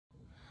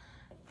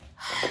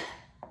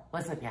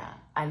What's up, y'all?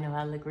 I know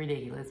I look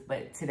ridiculous,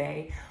 but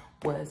today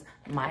was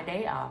my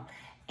day off,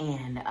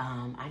 and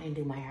I didn't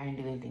do my hair, I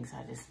didn't do anything, so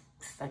I just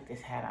stuck this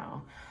hat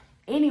on.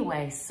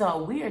 Anyway,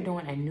 so we are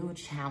doing a new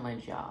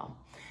challenge, y'all.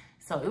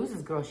 So it was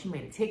this girl, she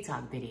made a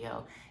TikTok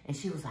video, and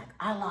she was like,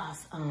 I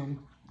lost,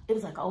 it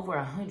was like over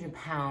 100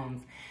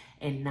 pounds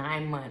in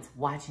 9 months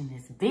watching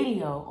this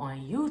video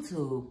on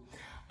YouTube.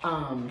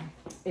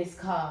 It's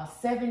called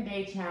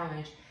 7-Day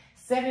Challenge,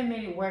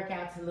 7-minute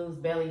workout to lose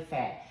belly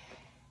fat.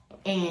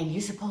 And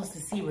you're supposed to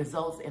see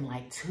results in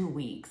like 2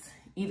 weeks,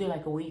 either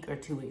like a week or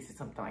 2 weeks or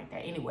something like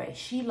that. Anyway,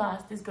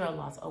 this girl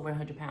lost over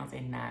 100 pounds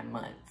in 9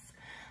 months,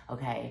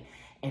 okay?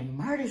 And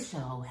Murder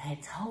Show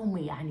had told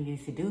me I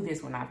needed to do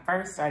this when I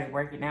first started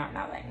working out, and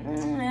I was like,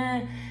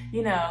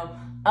 you know,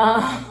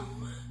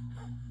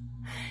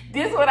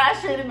 this is what I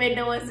should have been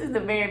doing since the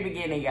very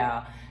beginning,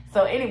 y'all.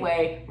 So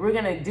anyway, we're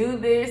gonna do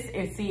this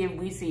and see if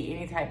we see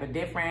any type of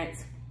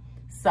difference.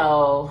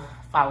 So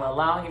follow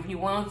along if you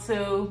want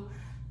to.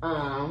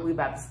 We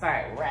about to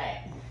start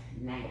right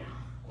now.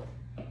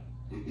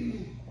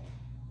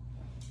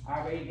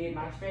 Already did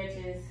my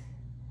stretches.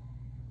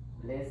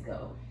 Let's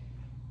go.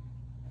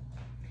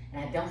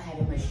 And I don't have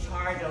that much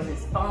charge on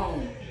this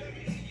phone.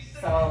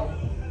 So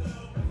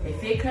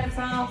if it cuts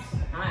off,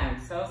 I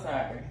am so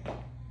sorry.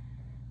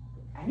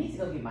 I need to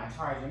go get my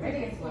charger.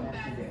 Maybe that's what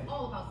I should do.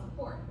 All about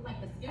support.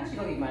 I should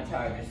go get my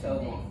charger so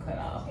it won't cut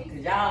off.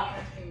 Because y'all,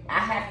 I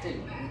have to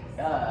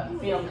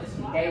film this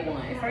from day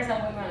one. At first I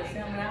wasn't going to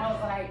film it. I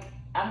was like,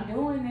 I'm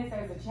doing this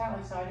as a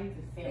challenge, so I need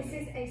to film This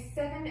is a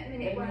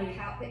 7-minute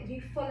workout that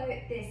you follow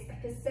this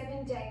for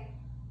 7 days.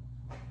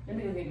 Let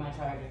me go get my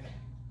charger.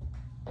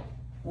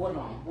 What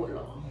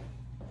long?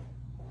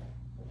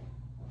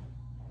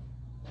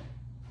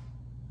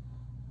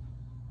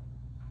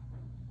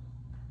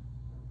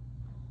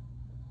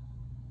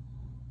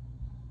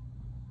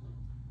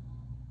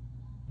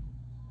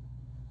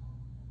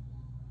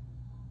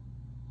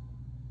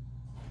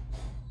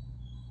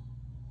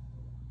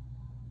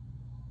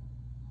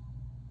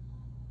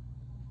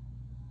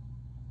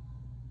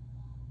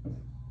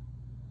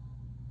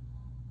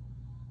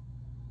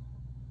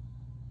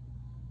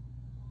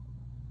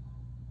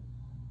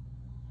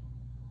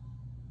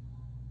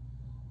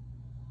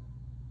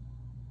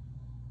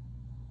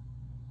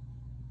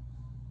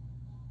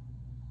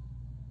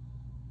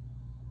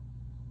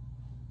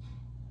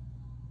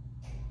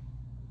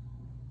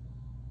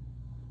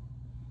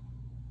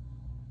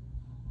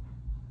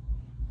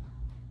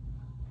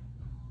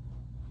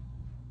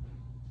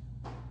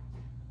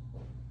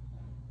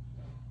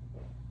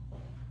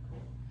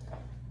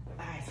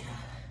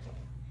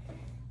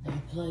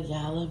 Plug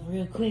y'all up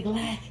real quick,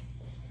 like.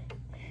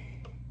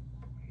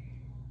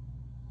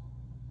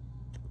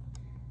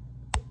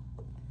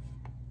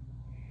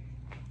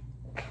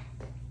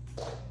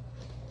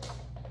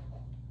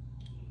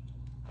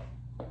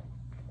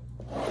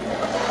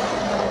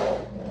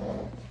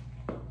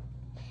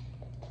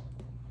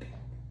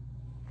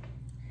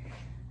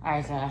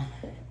 Alright, y'all.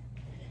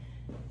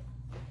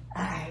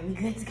 Alright, we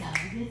good to go.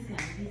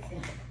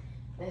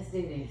 Let's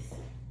do this.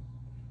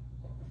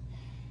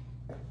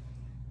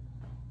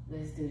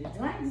 Let's do this.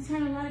 Do I have to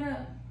turn the light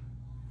up?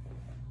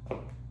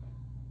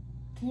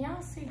 Can y'all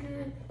see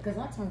good? Because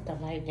I turned the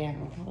light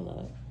down. Hold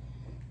up.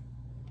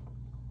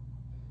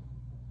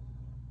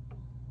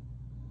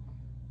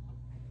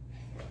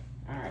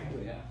 All right, here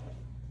we go.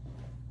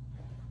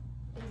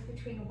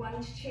 Between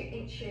 1 to 2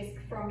 inches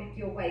from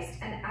your waist,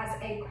 and as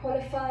a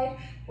qualified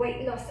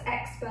weight loss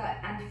expert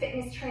and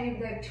fitness trainer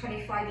with over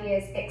 25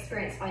 years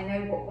experience, I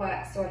know what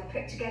works. So I've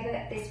put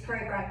together this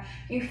program.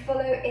 You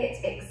follow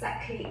it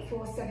exactly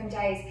for 7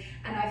 days,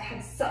 and I've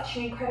had such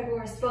an incredible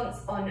response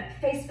on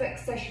Facebook,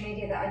 social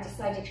media, that I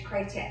decided to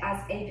create it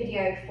as a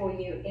video for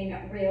you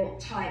in real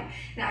time.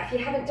 Now, if you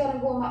haven't done a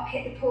warm-up,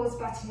 hit the pause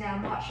button now,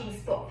 march on the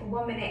spot for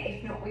 1 minute.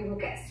 If not, we will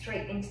get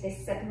straight into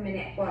this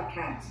 7-minute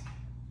workout.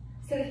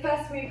 So the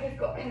first move we've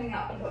got coming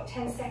up, we've got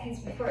 10 seconds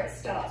before it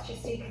starts.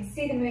 Just so you can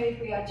see the move,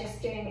 we are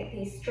just doing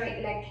these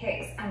straight leg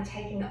kicks and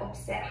taking the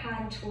opposite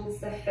hand towards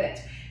the foot.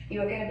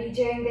 You are going to be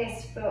doing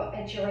this for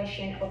a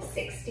duration of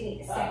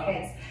 60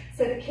 seconds.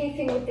 So the key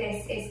thing with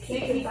this is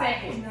keep your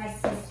back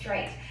nice and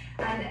straight.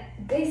 And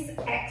this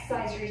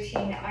exercise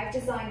routine that I've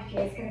designed for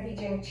you is going to be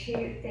doing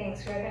 2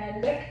 things. We're going to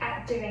look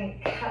at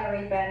doing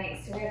calorie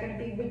burning. So we're going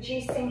to be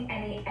reducing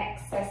any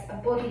excess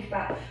of body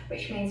fat,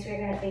 which means we're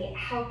going to be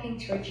helping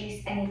to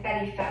reduce any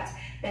belly fat.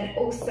 Then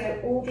also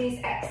all these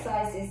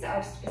exercises that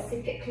I've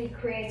specifically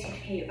created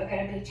for you are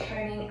going to be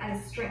toning and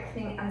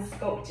strengthening and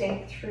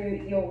sculpting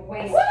through your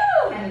waist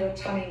and your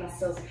tummy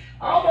muscles.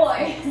 Oh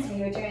boy! So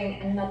you're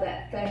doing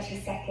another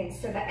 30 seconds.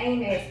 So the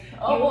aim is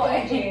you're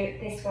going to do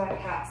this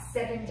workout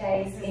 7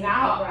 days in a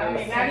row. I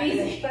mean, not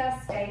easy. The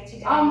first day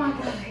today, oh my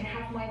God, you can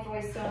have my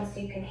voice on so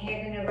you can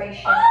hear the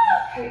narration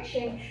and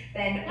coaching.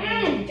 Then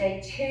we'll do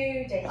day 2,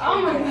 day 3, day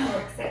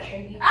 4, etc.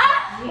 You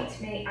can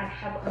mute me and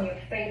have on your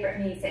favourite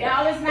music.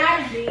 Y'all, it's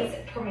not. Please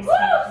promise me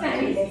to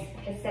do this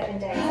for 7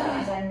 days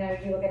because I know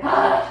you are going to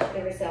have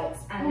the results.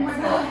 And let's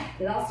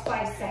go. Last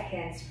 5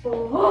 seconds.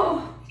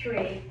 4,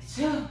 3,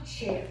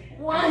 2,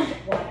 1.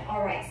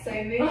 All right, so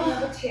move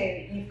number 2.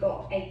 You've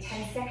got a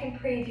 10-second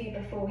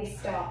preview before we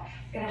start.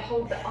 You're going to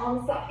hold the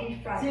arms up in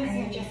front and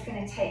you're just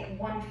going to take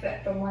 1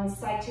 foot from one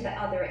side to the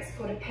other. It's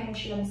called a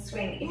pendulum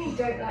swing. If you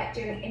don't like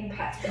doing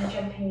impact and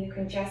jumping, you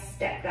can just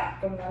step that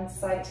from one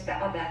side to the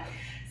other.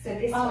 So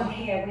this one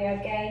here,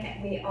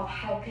 we are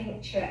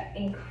helping to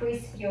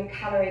increase your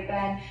calorie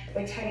burn.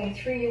 We're toning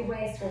through your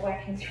waist, we're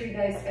working through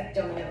those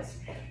abdominals.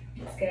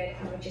 That's good,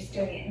 and we're just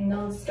doing it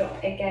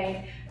non-stop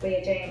again. We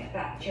are doing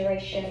that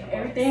duration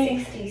of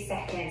 60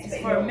 seconds.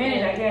 But for a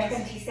minute, I guess.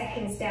 20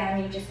 seconds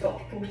down, you just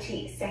got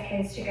 40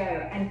 seconds to go.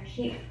 And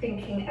keep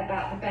thinking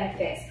about the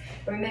benefits.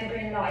 Remember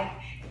in life,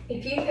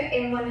 if you put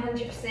in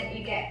 100%,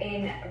 you get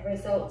in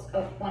results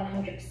of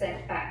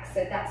 100% back.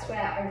 So that's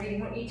where I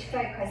really want you to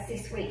focus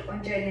this week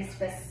on doing this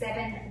for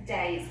 7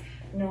 days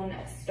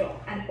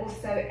non-stop. And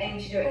also aim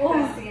to do it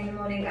first thing in the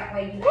morning. That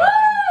way you can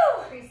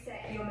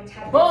preset your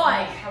metabolism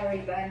and calorie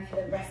burn for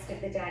the rest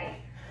of the day.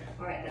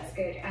 All right, that's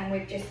good. And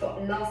we've just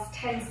got the last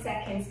 10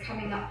 seconds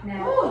coming up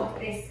now of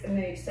this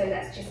move. So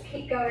let's just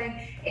keep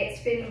going. It's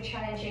feeling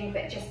challenging,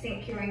 but just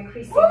think you're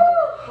increasing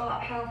your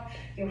heart health,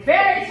 your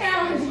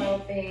fitness,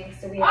 well-being.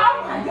 So we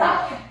are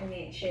in the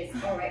inches.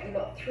 All right, we've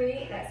got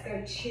 3. Let's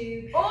go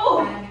 2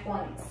 and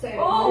 1.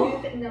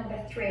 So move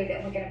number 3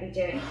 that we're going to be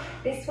doing.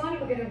 This one,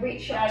 we're going to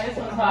reach up to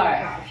the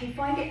workout. If you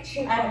find it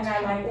too hard to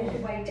come all the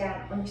way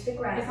down onto the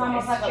ground, it's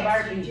almost like a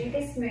Barbie. you do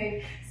this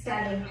move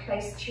standing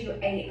close to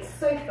a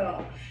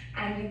sofa,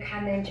 and you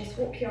can then just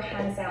walk your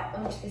hands out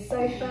onto the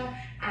sofa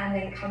and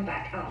then come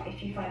back up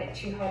if you find it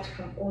too hard to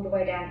come all the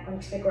way down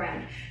onto the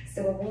ground.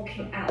 So we're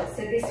walking out.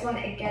 So this one,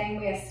 again,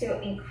 we are still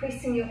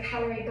increasing your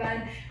calorie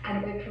burn,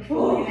 and we're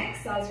performing an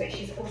exercise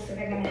which is also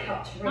going to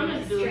help to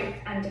really strength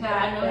and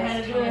develop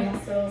those tummy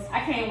muscles. I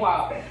can't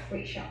walk.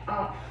 Reach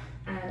up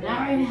and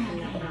reaching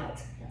that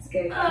out. That's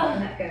good.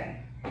 Letting that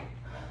go.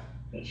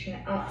 Reaching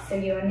it up. So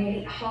you are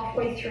nearly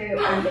halfway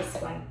through on this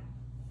one.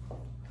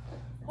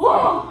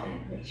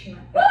 And reaching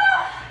up.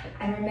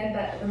 And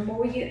remember, the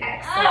more you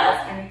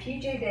exercise, and if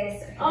you do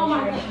this for the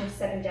duration of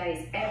 7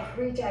 days,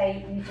 every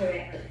day you do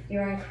it,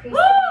 you're increasing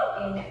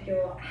in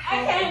your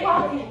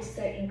health, you're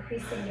also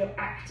increasing your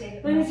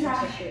active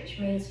muscle tissue, which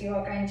means you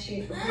are going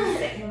to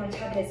reset your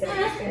metabolism.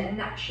 It's going to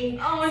naturally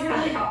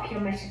speed up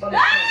your metabolic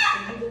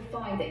rate. So you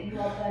will find that you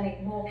are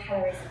burning more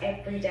calories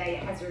every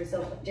day as a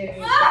result of doing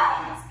these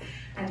workouts.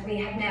 And we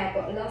have now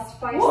got the last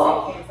 5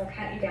 seconds. I'll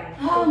count you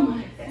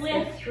down.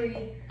 4, 3,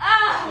 2,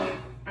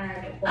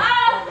 and 1.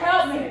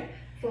 Help me.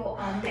 For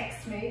our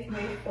next move,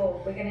 move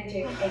 4, we're going to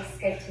do a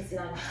skater's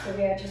lunge. So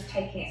we are just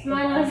taking it from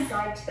one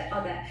side to the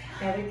other.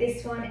 Now with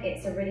this one,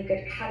 it's a really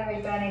good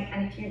calorie burning,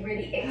 and if you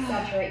really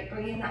exaggerate,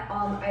 bringing that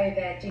arm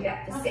over, do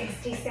that for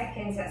 60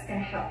 seconds. That's going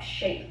to help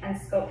shape and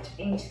sculpt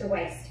into the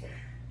waist.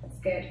 That's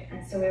good.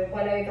 And so we're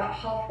well over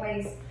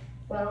halfway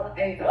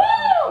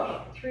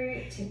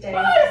through today's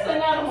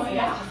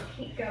just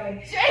keep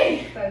going,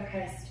 keep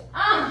focused,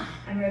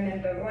 and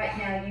remember, right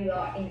now you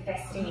are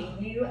investing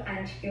in you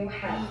and your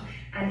health.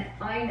 And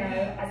I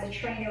know, as a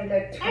trainer with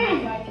over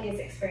 25 years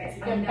experience,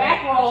 I know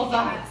how to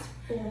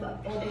transform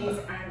bodies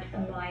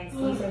and minds.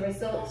 These are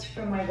results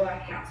from my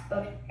workouts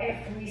of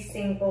every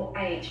single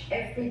age,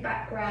 every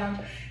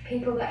background,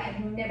 people that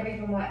have never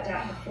even worked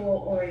out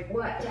before, or have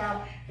worked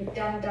out, who've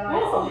done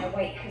diets and their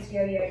weight has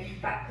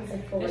yo-yoed backwards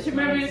and forwards. Just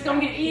remember, it's going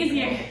to get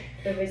easier.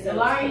 The results, the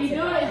longer you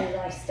do it,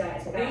 lifestyle.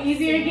 It's the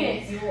easier it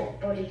gets. Your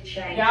body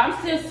change. Yeah, I'm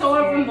still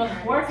sore from the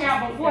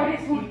workout before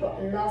this one. You've got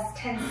the last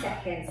 10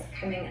 seconds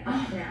coming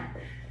up now.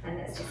 And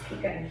let's just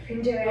keep going. You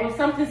can do it. Or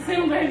something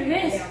similar to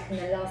this. Down from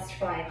the last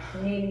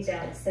 5, nearly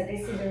done. So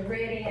this is a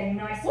really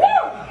nice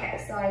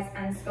exercise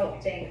and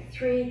sculpting.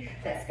 3,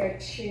 let's go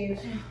 2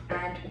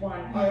 and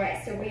 1. All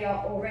right, so we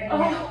are already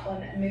now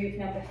on move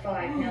number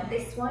 5. Now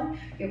this one,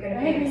 you're going to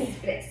be in a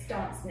split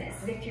stance, and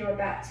it's as if you're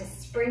about to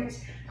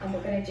sprint, and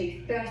we're going to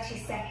do 30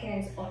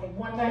 seconds on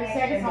one leg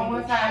and then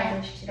you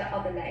change to the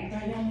other leg.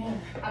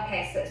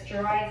 Okay, so let's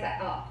drive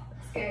that up.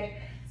 That's good.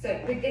 So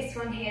with this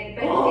one here,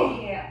 the benefit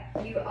here,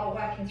 you are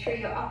working through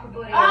your upper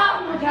body,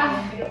 your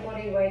middle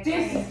body, we're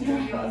toning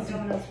through your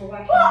abdominals, we're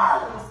working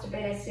on core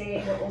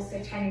stability, we're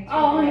also toning through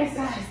the legs.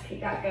 Let's just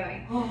keep that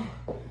going.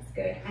 That's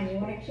good. And you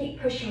want to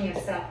keep pushing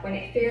yourself. When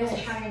it feels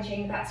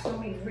challenging, that's when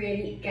we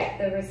really get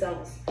the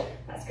results.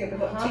 That's good. We've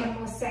got 10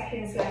 more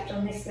seconds left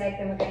on this leg,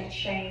 then we're going to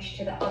change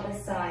to the other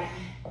side.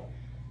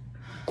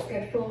 Let's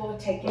go forward,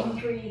 taking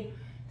 3,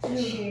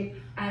 2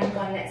 and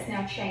 1. Let's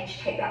now change.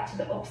 Take that to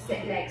the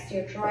opposite leg. So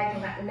you're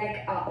driving that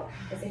leg up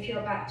as if you're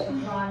about to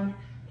run.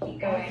 Keep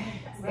going.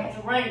 That's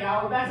a run,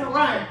 y'all. That's a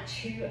run.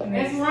 2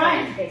 Let's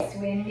run. This.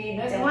 We're nearly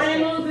Let's done. run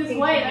and lose this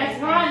weight.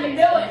 Let's run and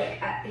do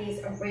it. At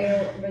these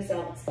real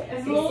results.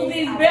 Let's lose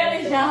these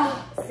bellies,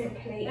 y'all.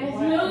 Simply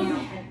working out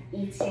and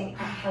eating a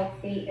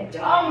healthy diet.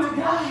 Oh my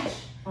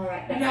gosh. All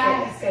right,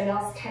 that's good. Let's go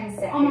last 10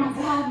 seconds. Oh my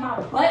God,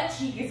 my butt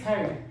cheek is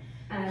hurting.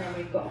 And then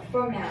we've got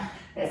from now.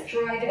 Let's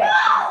drive it up to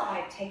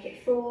the side. Take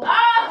it 4,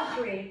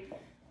 3,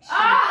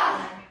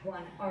 and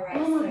 1. All right,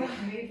 so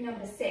move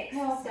number 6.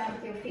 Stand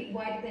with your feet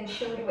wider than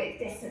shoulder width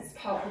distance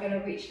apart. We're going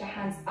to reach the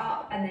hands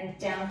up and then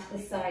down to the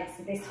side.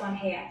 So this one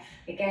here,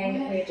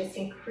 again, we're just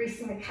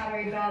increasing the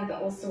calorie burn,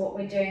 but also what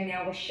we're doing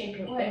now, we're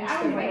shaping into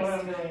the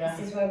waist.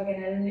 This is where we're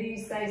going to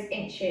lose those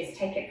inches.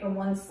 Take it from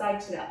one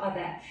side to the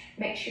other.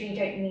 Make sure you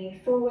don't lean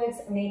forwards,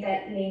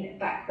 neither lean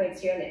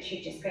backwards. You're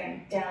literally just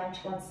going down to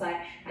one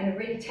side, and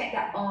really take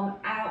that arm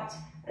out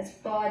as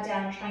far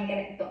down. Try and get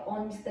it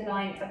onto the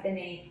line of the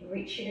knee.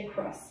 Reach it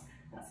across.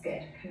 That's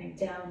good. Coming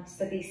down.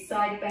 So these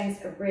side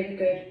bends are really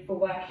good for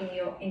working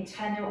your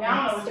internal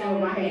and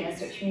external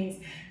obliques, which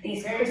means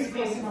these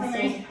crisscross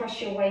muscles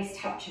across your waist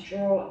help to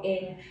draw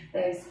in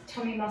those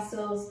tummy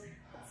muscles.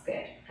 That's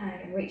good.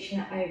 And reaching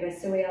it over.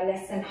 So we are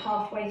less than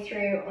halfway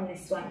through on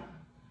this one.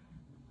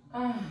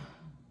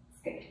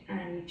 That's good.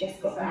 And you've just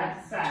got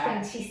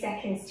 20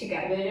 seconds to go.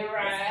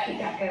 Let's keep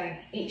that going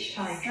each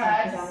time.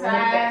 Try to come down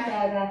a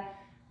little bit further.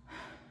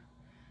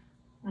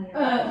 And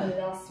the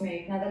last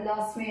move. Now the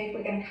last move,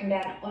 we're going to come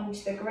down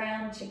onto the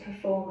ground to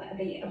perform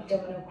the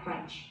abdominal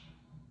crunch.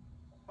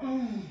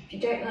 If you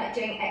don't like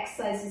doing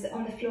exercises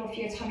on the floor for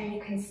your tummy,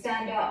 you can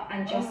stand up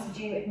and just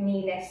do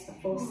knee lifts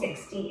for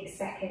 60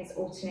 seconds,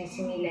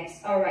 alternating knee lifts.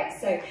 All right,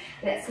 so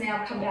let's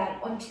now come down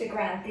onto the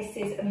ground. This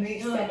is a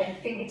move 7,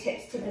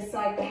 fingertips to the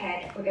side of the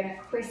head. We're going to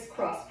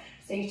crisscross.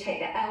 So you take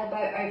the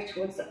elbow over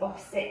towards the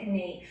opposite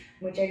knee.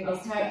 We're doing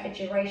this for a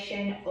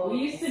duration of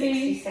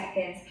 60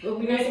 seconds. The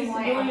reason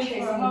why I've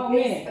chosen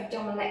this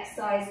abdominal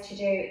exercise to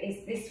do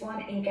is this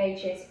one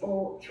engages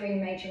all 3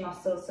 major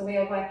muscles. So we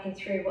are working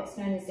through what's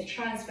known as the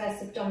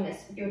transverse abdominis,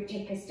 your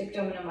deepest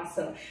abdominal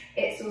muscle.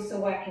 It's also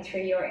working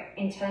through your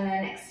internal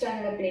and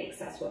external obliques.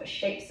 That's what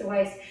shapes the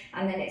waist.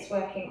 And then it's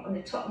working on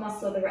the top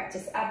muscle, the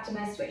rectus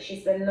abdominis, which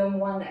is the long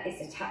one that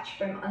is attached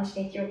from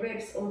underneath your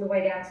ribs all the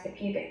way down to the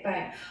pubic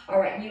bone. All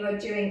right, you are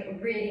doing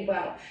really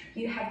well.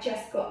 You have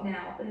just got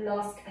now the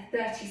last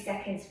 30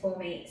 seconds for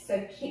me,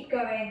 so keep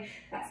going.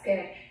 That's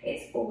good.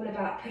 It's all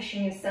about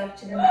pushing yourself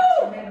to the max.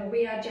 Remember,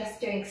 we are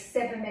just doing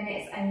 7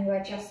 minutes and you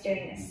are just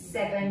doing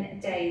 7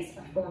 days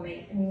for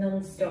me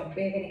non-stop.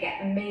 We're going to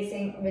get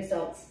amazing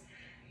results.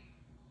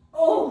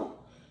 And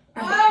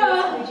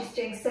because we're just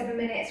doing 7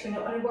 minutes, we're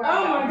not going to worry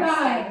about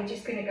our we're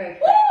just going to go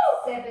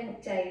for 7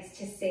 days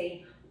to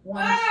see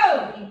 1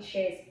 to 2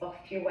 inches off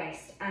your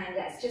waist. And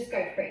let's just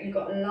go for it. You've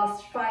got the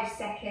last 5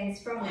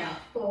 seconds from now.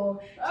 4,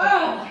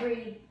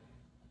 3,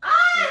 2,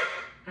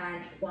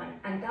 and 1.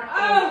 And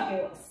that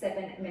is your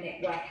 7-minute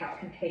workout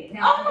complete.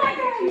 Now,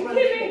 if you run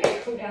through the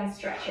cool down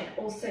stretching,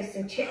 also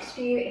some tips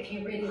for you if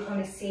you really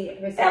want to see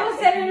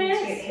results. You need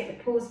to hit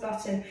the pause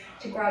button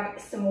to grab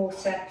some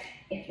water.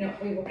 If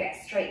not, we will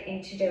get straight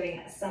into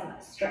doing some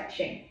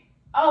stretching.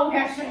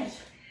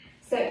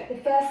 So the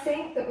first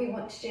thing that we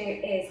want to do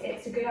is,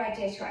 it's a good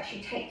idea to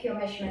actually take your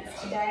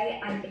measurements today,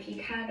 and if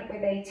you can,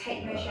 with a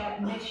tape measure,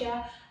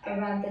 measure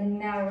around the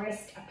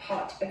narrowest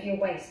part of your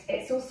waist.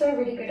 It's also a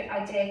really good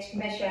idea to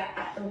measure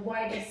at the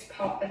widest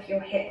part of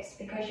your hips,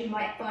 because you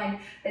might find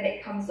that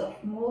it comes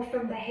off more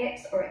from the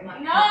hips, or it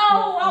might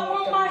I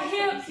want my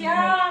hips, y'all.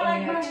 I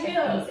like my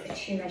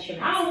hips. 2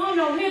 measurements. I don't want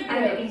no hip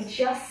And in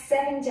just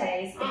 7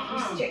 days, if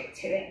you stick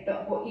to it,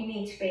 but what you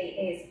need to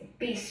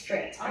be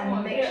strict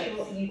and make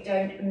sure you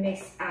don't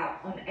miss out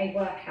on a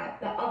workout.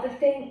 The other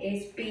thing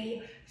is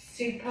be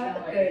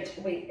super good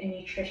with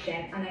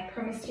nutrition, and I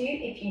promise you,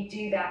 if you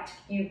do that,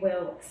 you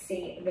will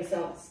see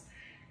results.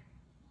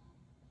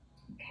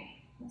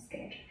 Okay, that's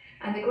good.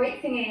 And the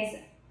great thing is,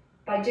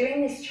 by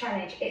doing this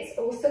challenge, it's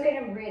also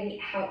going to really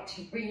help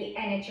to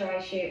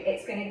re-energize you.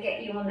 It's going to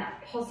get you on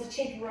that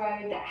positive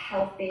road, that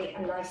healthy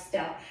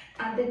lifestyle.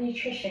 And the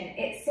nutrition,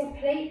 it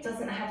simply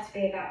doesn't have to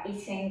be about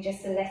eating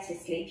just a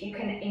lettuce leaf. You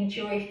can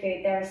enjoy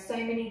food. There are so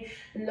many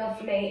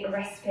lovely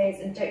recipes,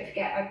 and don't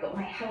forget, I've got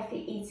my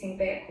healthy eating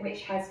book,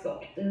 which has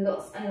got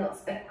lots and lots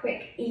of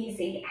quick,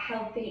 easy,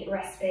 healthy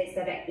recipes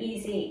that are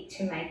easy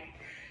to make.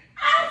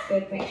 That's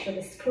good. Make sure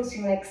the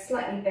supporting leg's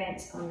slightly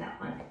bent on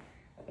that one.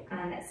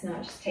 And let's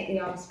now just take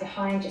the arms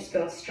behind, just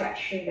feel a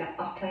stretch through the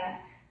upper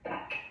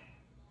back.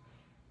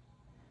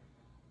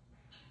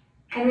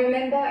 And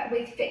remember,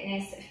 with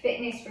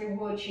fitness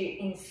rewards you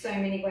in so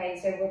many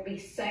ways. There will be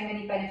so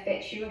many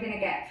benefits you are going to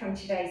get from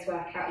today's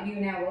workout. You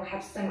now will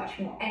have so much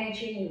more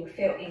energy, you will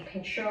feel in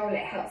control. It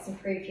helps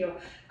improve your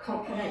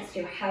confidence,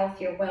 your health,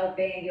 your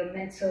well-being, your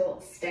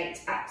mental state,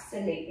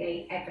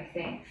 absolutely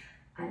everything.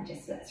 And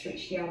just let's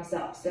reach the arms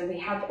up. So we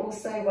have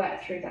also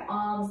worked through the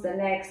arms, the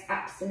legs,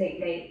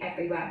 absolutely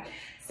everywhere.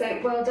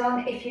 So well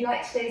done. If you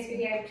like today's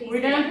video, please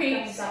give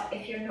a thumbs up.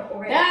 If you're not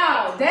already.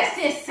 No, that's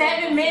just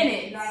 7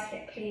 minutes. If you like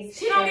it, please.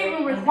 She don't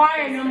even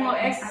require no more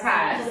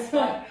exercise.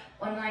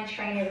 Online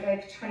trainer with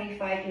over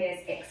 25 years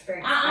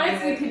experience. I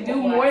honestly could do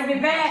more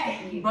than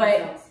that,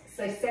 but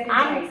so 7 days.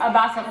 I'm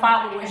about to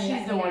follow what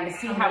she's doing to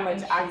see how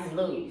much I can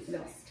lose.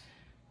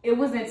 It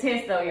was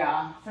intense though,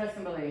 y'all. Trust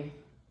and believe.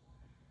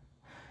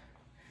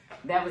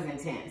 That was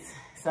intense.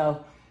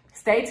 So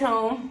stay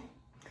tuned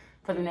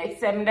for the next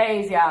 7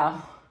 days, y'all.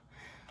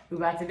 We're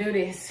about to do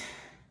this.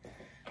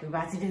 We're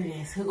about to do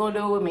this. Who gonna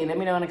do it with me? Let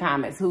me know in the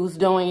comments. Who's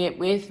doing it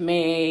with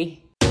me?